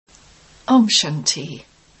Om Shanti,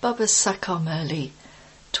 Baba Sakar Murli,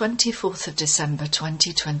 24th of December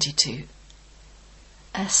 2022.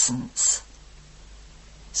 Essence.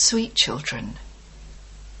 Sweet children,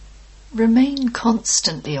 remain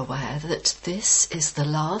constantly aware that this is the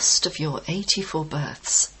last of your 84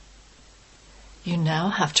 births. You now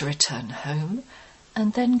have to return home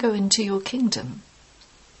and then go into your kingdom.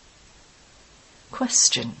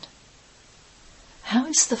 Question. How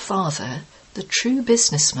is the father the true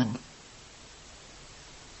businessman?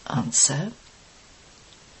 Answer.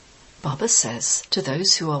 Baba says to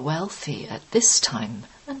those who are wealthy at this time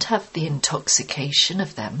and have the intoxication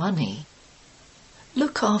of their money,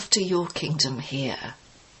 look after your kingdom here.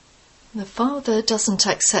 The father doesn't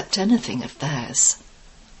accept anything of theirs.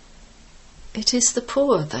 It is the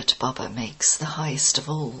poor that Baba makes the highest of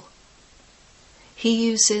all. He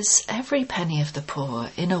uses every penny of the poor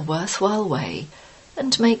in a worthwhile way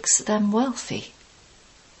and makes them wealthy.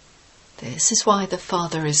 This is why the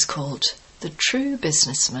father is called the true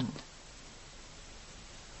businessman.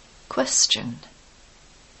 Question.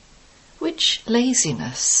 Which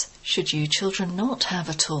laziness should you children not have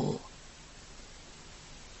at all?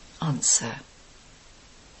 Answer.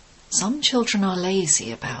 Some children are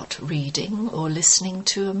lazy about reading or listening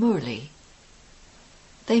to a murli.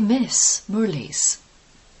 They miss murlis.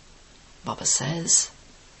 Baba says,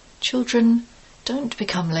 children, don't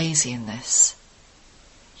become lazy in this.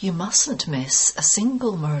 You mustn't miss a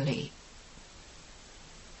single murli.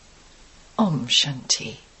 Om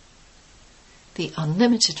Shanti. The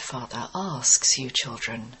Unlimited Father asks you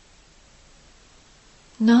children.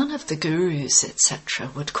 None of the gurus, etc.,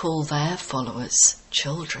 would call their followers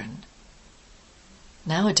children.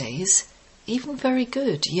 Nowadays, even very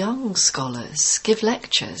good young scholars give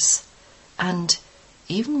lectures, and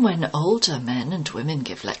even when older men and women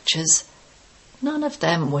give lectures, none of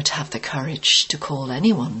them would have the courage to call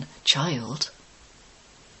anyone child.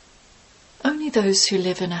 Only those who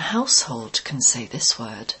live in a household can say this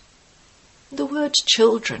word. The word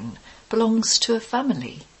children belongs to a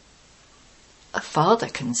family. A father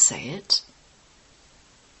can say it.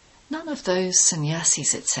 None of those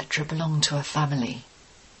sannyasis, etc., belong to a family.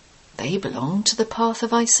 They belong to the path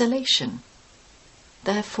of isolation.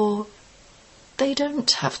 Therefore, they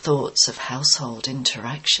don't have thoughts of household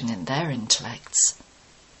interaction in their intellects.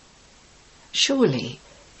 Surely,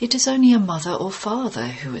 it is only a mother or father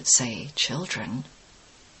who would say children.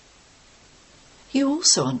 You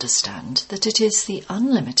also understand that it is the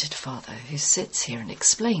Unlimited Father who sits here and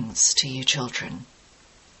explains to you children.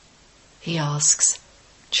 He asks,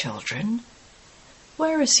 children,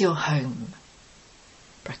 where is your home?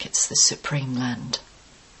 Brackets the Supreme Land.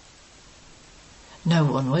 No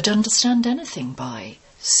one would understand anything by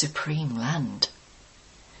Supreme Land.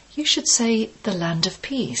 You should say the land of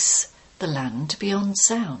peace, the land beyond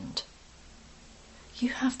sound. You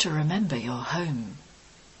have to remember your home.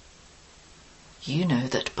 You know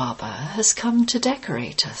that Baba has come to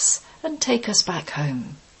decorate us and take us back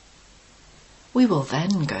home. We will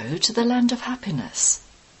then go to the land of happiness.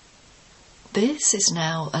 This is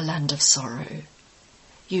now a land of sorrow.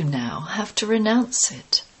 You now have to renounce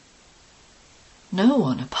it. No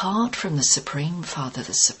one apart from the Supreme Father,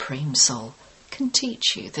 the Supreme Soul, can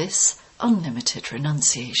teach you this unlimited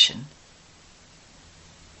renunciation.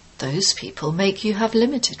 Those people make you have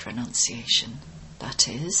limited renunciation. That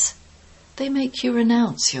is, they make you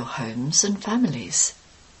renounce your homes and families.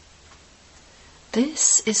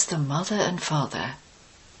 This is the mother and father.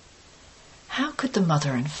 How could the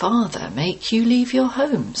mother and father make you leave your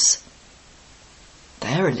homes?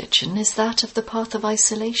 Their religion is that of the path of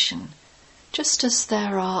isolation, just as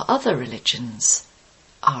there are other religions,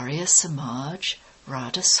 Arya Samaj,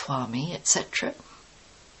 Radha Swami, etc.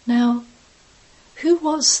 Now, who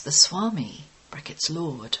was the Swami, brackets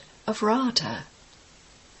Lord, of Radha?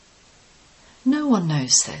 No one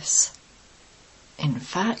knows this. In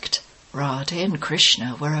fact, Radha and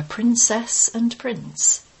Krishna were a princess and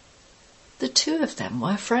prince. The two of them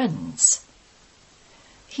were friends.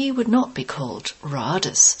 He would not be called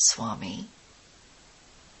Radha's Swami.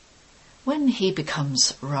 When he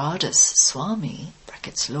becomes Radha's Swami,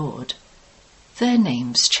 brackets Lord, their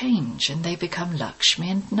names change and they become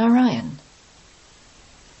Lakshmi and Narayan.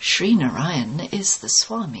 Sri Narayan is the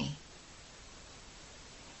Swami.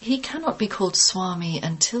 He cannot be called Swami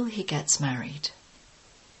until he gets married.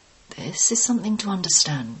 This is something to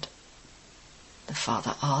understand. The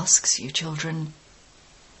Father asks you children,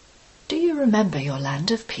 do you remember your land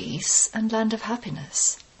of peace and land of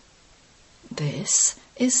happiness? This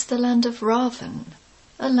is the land of Ravan,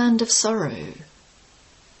 a land of sorrow,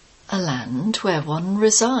 a land where one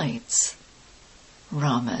resides.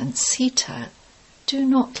 Rama and Sita, do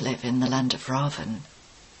not live in the land of Ravan.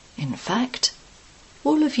 In fact,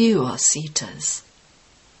 all of you are Sitas.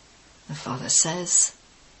 The father says,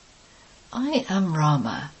 I am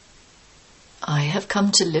Rama. I have come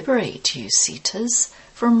to liberate you Sitas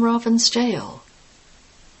from Ravan's jail.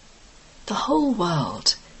 The whole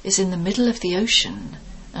world is in the middle of the ocean,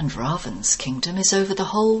 and Ravan's kingdom is over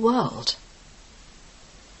the whole world.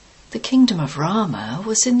 The kingdom of Rama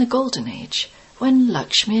was in the Golden Age, when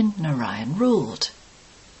Lakshmi and Narayan ruled.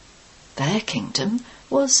 Their kingdom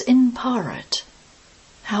was in Bharat.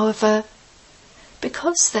 However,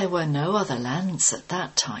 because there were no other lands at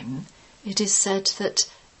that time, it is said that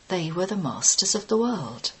they were the masters of the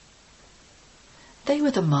world. They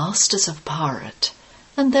were the masters of Bharat,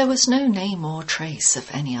 and there was no name or trace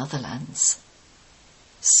of any other lands.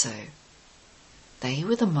 So, they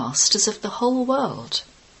were the masters of the whole world.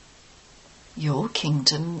 Your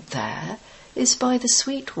kingdom there is by the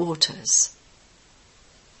sweet waters.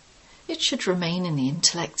 It should remain in the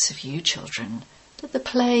intellects of you children that the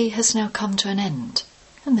play has now come to an end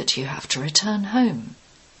and that you have to return home.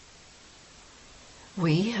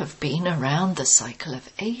 We have been around the cycle of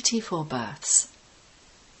 84 births.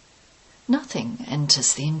 Nothing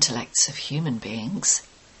enters the intellects of human beings.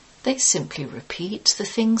 They simply repeat the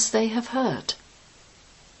things they have heard.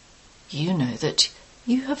 You know that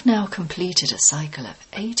you have now completed a cycle of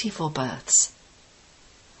 84 births.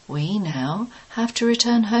 We now have to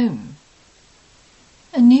return home.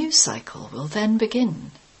 A new cycle will then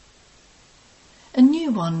begin. A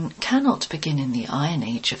new one cannot begin in the Iron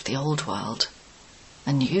Age of the Old World.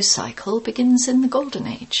 A new cycle begins in the Golden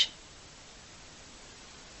Age.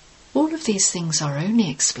 All of these things are only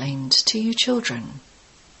explained to you children.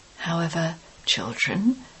 However,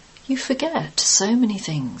 children, you forget so many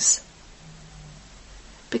things.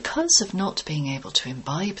 Because of not being able to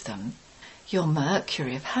imbibe them, your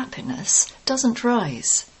mercury of happiness doesn't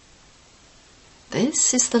rise.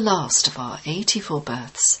 This is the last of our 84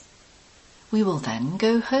 births. We will then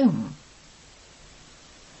go home.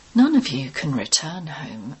 None of you can return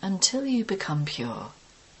home until you become pure.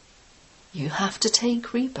 You have to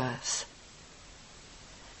take rebirth.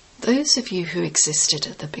 Those of you who existed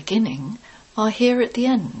at the beginning are here at the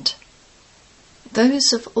end.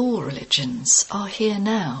 Those of all religions are here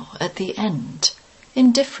now at the end,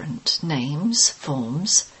 in different names,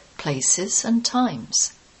 forms, places and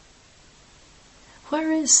times.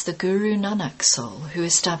 Where is the Guru Nanak soul who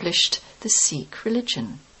established the Sikh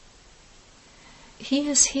religion? He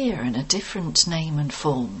is here in a different name and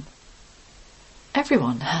form.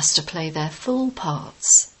 Everyone has to play their full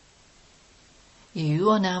parts. You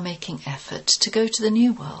are now making effort to go to the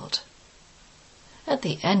new world. At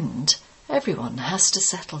the end, everyone has to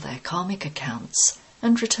settle their karmic accounts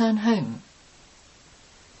and return home.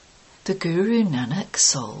 The Guru Nanak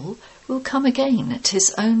soul will come again at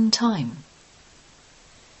his own time.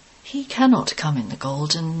 He cannot come in the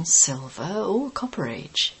golden, silver or copper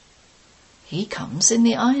age. He comes in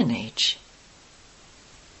the Iron Age.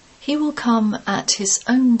 He will come at his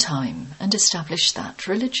own time and establish that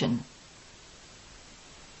religion.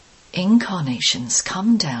 Incarnations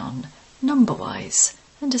come down number-wise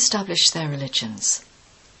and establish their religions.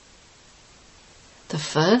 The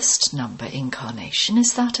first number incarnation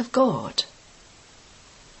is that of God.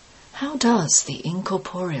 How does the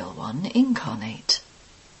incorporeal one incarnate?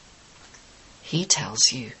 He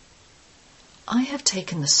tells you, I have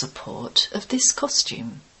taken the support of this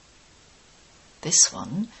costume. This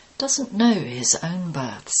one doesn't know his own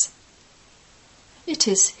births. It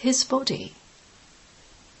is his body.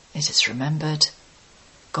 It is remembered,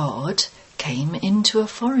 God came into a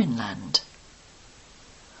foreign land.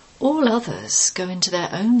 All others go into their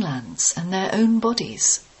own lands and their own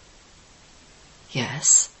bodies.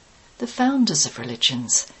 Yes, the founders of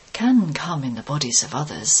religions can come in the bodies of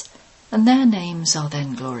others, and their names are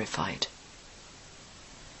then glorified.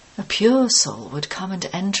 A pure soul would come and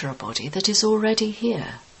enter a body that is already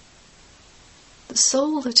here. The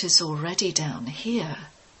soul that is already down here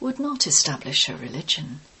would not establish a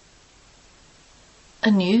religion.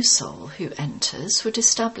 A new soul who enters would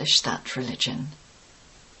establish that religion.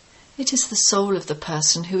 It is the soul of the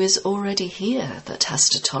person who is already here that has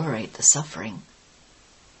to tolerate the suffering.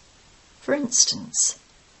 For instance,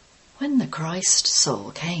 when the Christ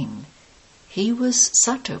soul came, he was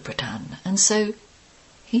Satopradhan, and so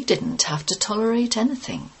he didn't have to tolerate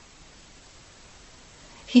anything.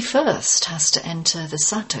 He first has to enter the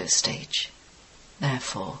Sato stage.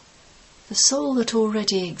 Therefore, the soul that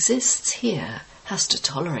already exists here has to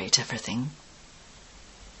tolerate everything.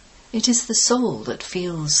 It is the soul that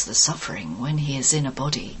feels the suffering when he is in a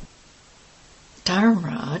body.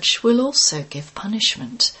 Dharamraj will also give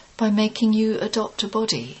punishment by making you adopt a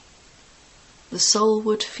body. The soul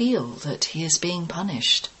would feel that he is being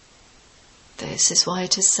punished. This is why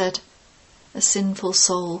it is said, a sinful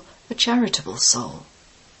soul, a charitable soul.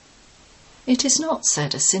 It is not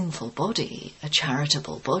said a sinful body, a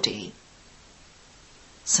charitable body.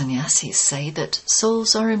 Sannyasis say that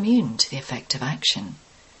souls are immune to the effect of action,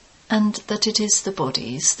 and that it is the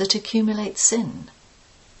bodies that accumulate sin.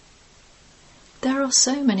 There are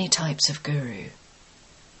so many types of guru.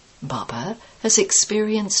 Baba has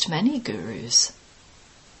experienced many gurus.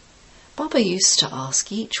 Baba used to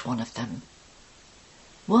ask each one of them,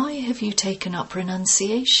 "Why have you taken up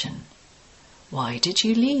renunciation? Why did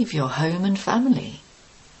you leave your home and family?"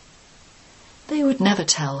 They would never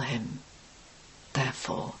tell him.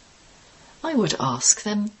 Therefore, I would ask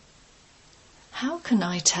them, "How can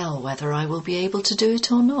I tell whether I will be able to do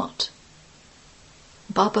it or not?"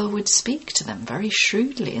 Baba would speak to them very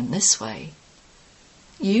shrewdly in this way.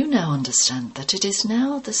 You now understand that it is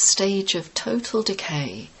now the stage of total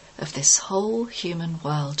decay of this whole human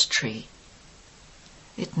world tree.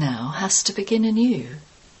 It now has to begin anew.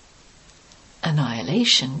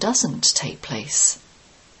 Annihilation doesn't take place.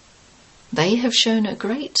 They have shown a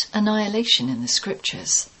great annihilation in the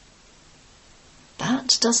scriptures.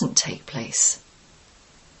 That doesn't take place.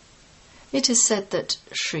 It is said that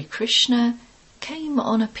Sri Krishna came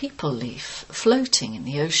on a peepal leaf floating in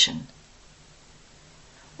the ocean.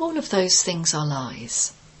 All of those things are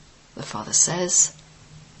lies. The Father says,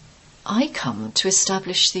 "I come to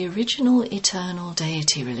establish the original eternal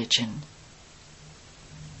deity religion."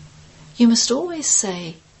 You must always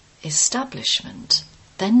say establishment,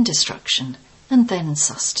 then destruction, and then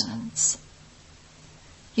sustenance.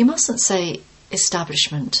 You mustn't say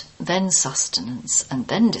establishment, then sustenance, and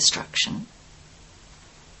then destruction.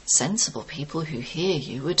 Sensible people who hear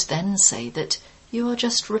you would then say that you are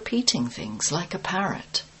just repeating things like a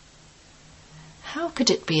parrot. How could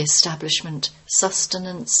it be establishment,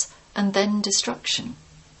 sustenance, and then destruction?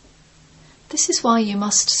 This is why you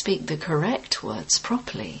must speak the correct words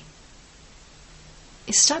properly.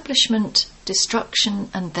 Establishment, destruction,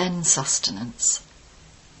 and then sustenance.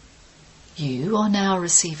 You are now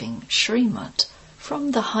receiving Srimad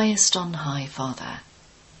from the highest on high Father.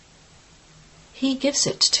 He gives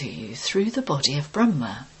it to you through the body of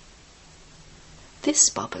Brahma. This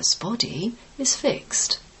Baba's body is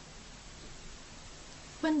fixed.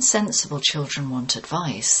 When sensible children want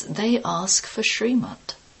advice, they ask for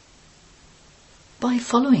Srimad. By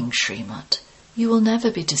following Srimad, you will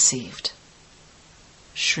never be deceived.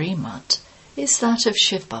 Srimad is that of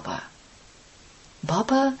Shiv Baba.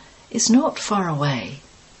 Baba is not far away.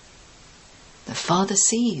 The Father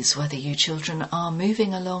sees whether you children are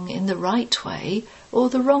moving along in the right way or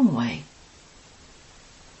the wrong way.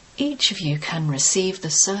 Each of you can receive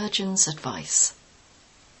the surgeon's advice.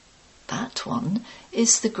 That one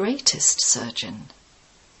is the greatest surgeon.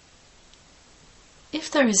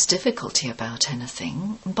 If there is difficulty about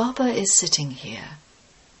anything, Baba is sitting here.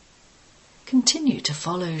 Continue to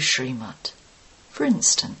follow Srimad. For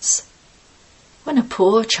instance, when a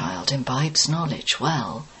poor child imbibes knowledge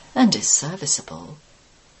well and is serviceable,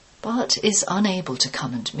 but is unable to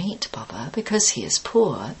come and meet Baba because he is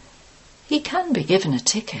poor, he can be given a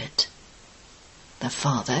ticket. The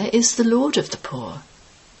Father is the Lord of the poor.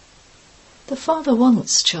 The Father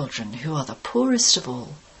wants children who are the poorest of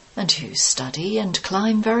all and who study and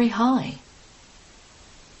climb very high.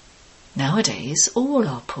 Nowadays all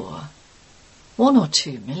are poor. 1 or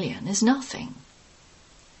 2 million is nothing.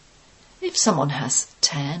 If someone has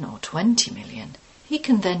 10 or 20 million, he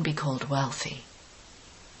can then be called wealthy.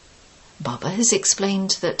 Baba has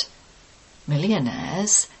explained that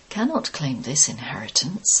millionaires cannot claim this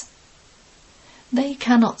inheritance. They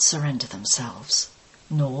cannot surrender themselves,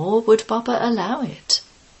 nor would Baba allow it.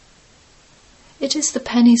 It is the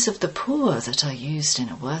pennies of the poor that are used in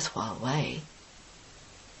a worthwhile way.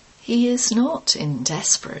 He is not in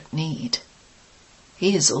desperate need.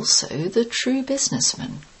 He is also the true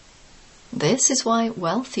businessman. This is why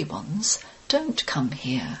wealthy ones don't come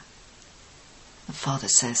here. The Father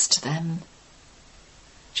says to them,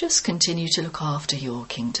 "Just continue to look after your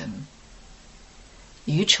kingdom."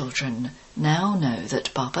 You children now know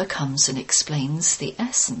that Baba comes and explains the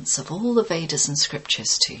essence of all the Vedas and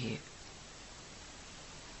scriptures to you.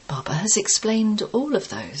 Baba has explained all of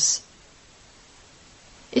those.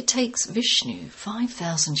 It takes Vishnu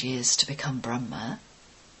 5,000 years to become Brahma,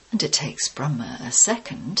 and it takes Brahma a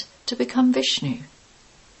second to become Vishnu.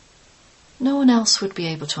 No one else would be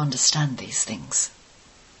able to understand these things.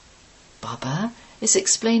 Baba is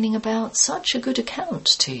explaining about such a good account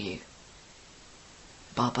to you.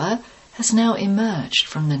 Baba has now emerged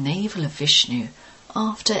from the navel of Vishnu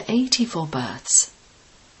after 84 births.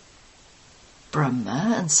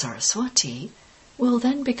 Brahma and Saraswati will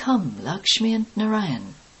then become Lakshmi and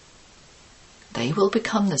Narayan. They will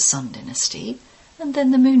become the Sun dynasty and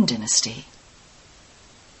then the Moon dynasty.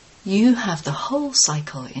 You have the whole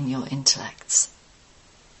cycle in your intellects.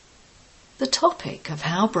 The topic of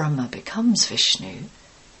how Brahma becomes Vishnu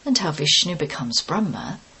and how Vishnu becomes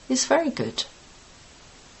Brahma is very good.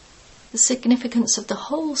 The significance of the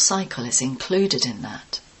whole cycle is included in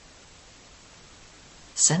that.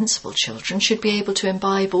 Sensible children should be able to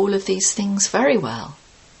imbibe all of these things very well.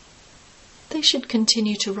 They should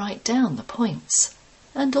continue to write down the points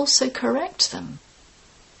and also correct them.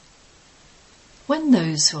 When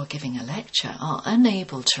those who are giving a lecture are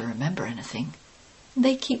unable to remember anything,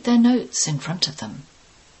 they keep their notes in front of them.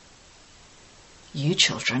 You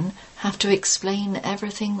children have to explain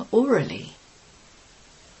everything orally.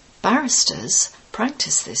 Barristers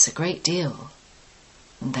practice this a great deal.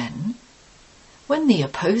 And then, when the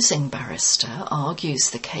opposing barrister argues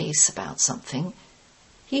the case about something,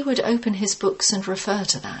 he would open his books and refer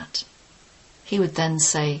to that. He would then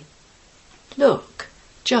say, "Look,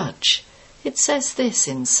 Judge, it says this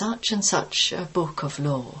in such and such a book of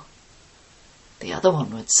law." The other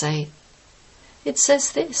one would say, "It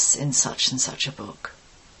says this in such and such a book."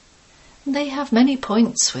 They have many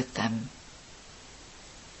points with them.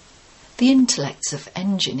 The intellects of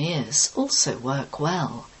engineers also work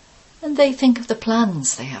well, and they think of the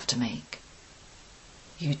plans they have to make.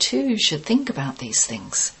 You too should think about these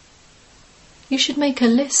things. You should make a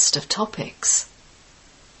list of topics.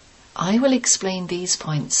 I will explain these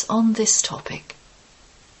points on this topic.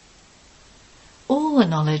 All the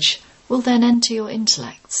knowledge will then enter your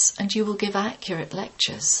intellects and you will give accurate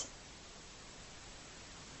lectures.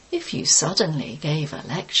 If you suddenly gave a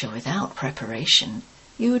lecture without preparation,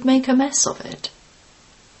 you would make a mess of it.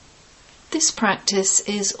 This practice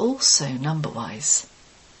is also number-wise.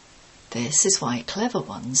 This is why clever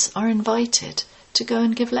ones are invited to go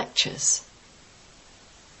and give lectures.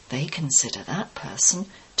 They consider that person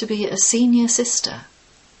to be a senior sister.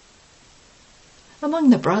 Among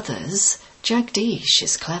the brothers, Jagdish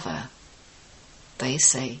is clever. They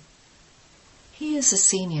say, "He is a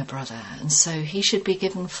senior brother, and so he should be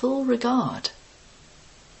given full regard."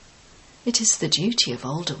 It is the duty of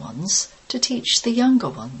older ones to teach the younger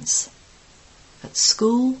ones. At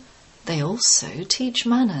school, they also teach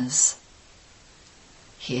manners.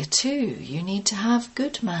 Here too, you need to have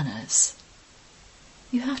good manners.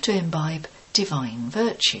 You have to imbibe divine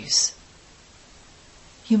virtues.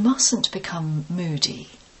 You mustn't become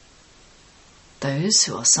moody. Those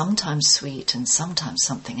who are sometimes sweet and sometimes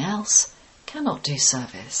something else cannot do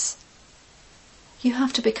service. You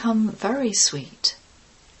have to become very sweet.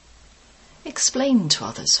 Explain to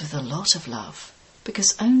others with a lot of love,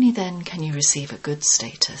 because only then can you receive a good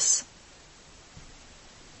status.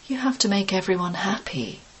 You have to make everyone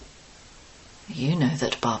happy. You know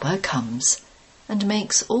that Baba comes and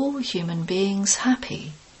makes all human beings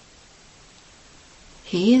happy.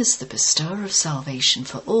 He is the bestower of salvation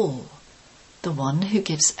for all, the one who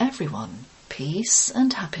gives everyone peace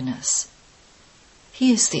and happiness.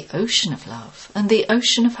 He is the ocean of love and the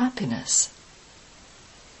ocean of happiness.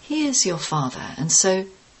 He is your Father, and so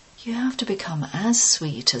you have to become as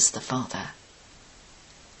sweet as the Father.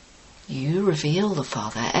 You reveal the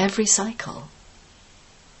Father every cycle.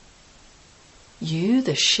 You,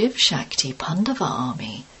 the Shiv Shakti Pandava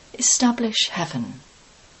army, establish heaven.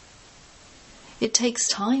 It takes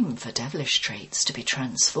time for devilish traits to be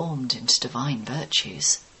transformed into divine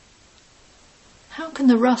virtues. How can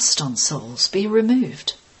the rust on souls be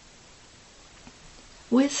removed?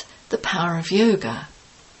 With the power of yoga.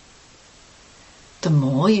 The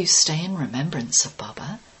more you stay in remembrance of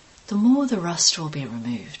Baba, the more the rust will be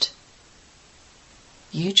removed.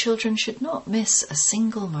 You children should not miss a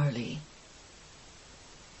single Murli.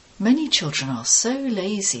 Many children are so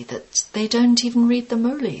lazy that they don't even read the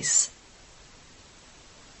Murlis.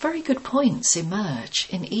 Very good points emerge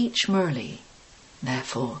in each Murli.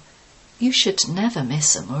 Therefore, you should never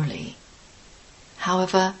miss a Murli.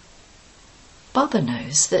 However, Baba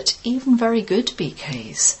knows that even very good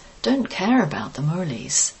BKs don't care about the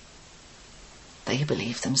Murlis. They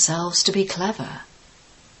believe themselves to be clever.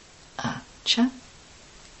 Acha.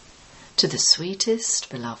 To the sweetest,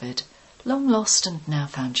 beloved, long lost and now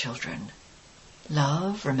found children,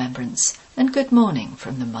 love, remembrance, and good morning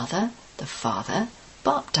from the mother, the father,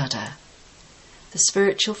 Bap Dada. The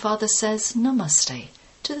spiritual father says Namaste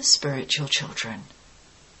to the spiritual children.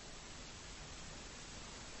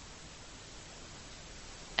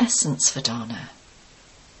 Essence Vedana.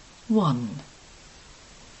 1.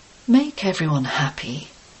 Make everyone happy.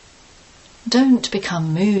 Don't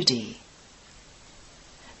become moody.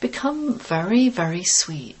 Become very, very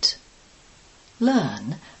sweet.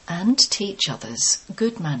 Learn and teach others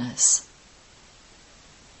good manners.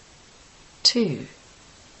 2.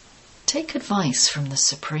 Take advice from the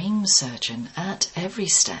Supreme Surgeon at every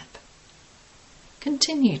step.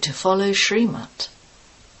 Continue to follow Srimat.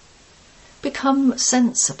 Become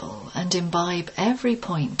sensible and imbibe every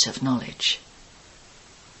point of knowledge.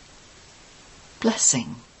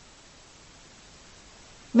 Blessing.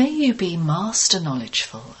 May you be master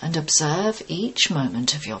knowledgeful and observe each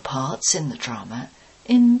moment of your parts in the drama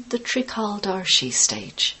in the Trikaldarshi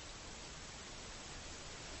stage.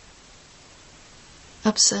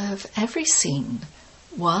 Observe every scene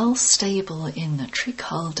while stable in the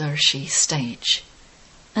Trikaldarshi stage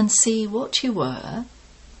and see what you were,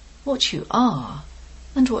 what you are,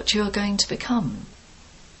 and what you are going to become.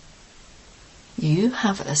 You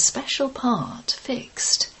have a special part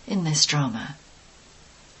fixed in this drama.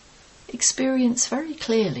 Experience very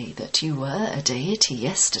clearly that you were a deity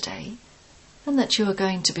yesterday and that you are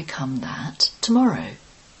going to become that tomorrow.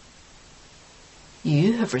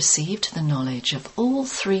 You have received the knowledge of all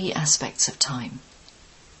 3 aspects of time.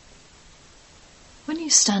 When you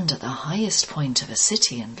stand at the highest point of a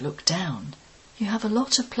city and look down, you have a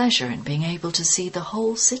lot of pleasure in being able to see the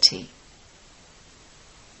whole city.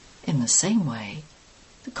 In the same way,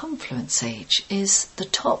 the confluence age is the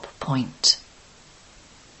top point.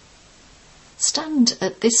 Stand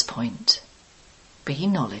at this point, be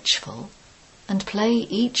knowledgeful, and play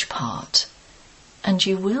each part, and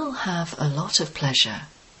you will have a lot of pleasure.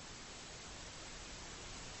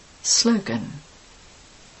 Slogan.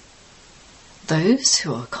 Those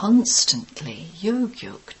who are constantly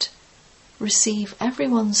yogyukt receive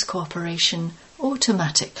everyone's cooperation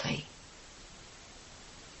automatically.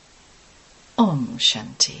 Om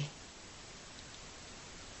Shanti.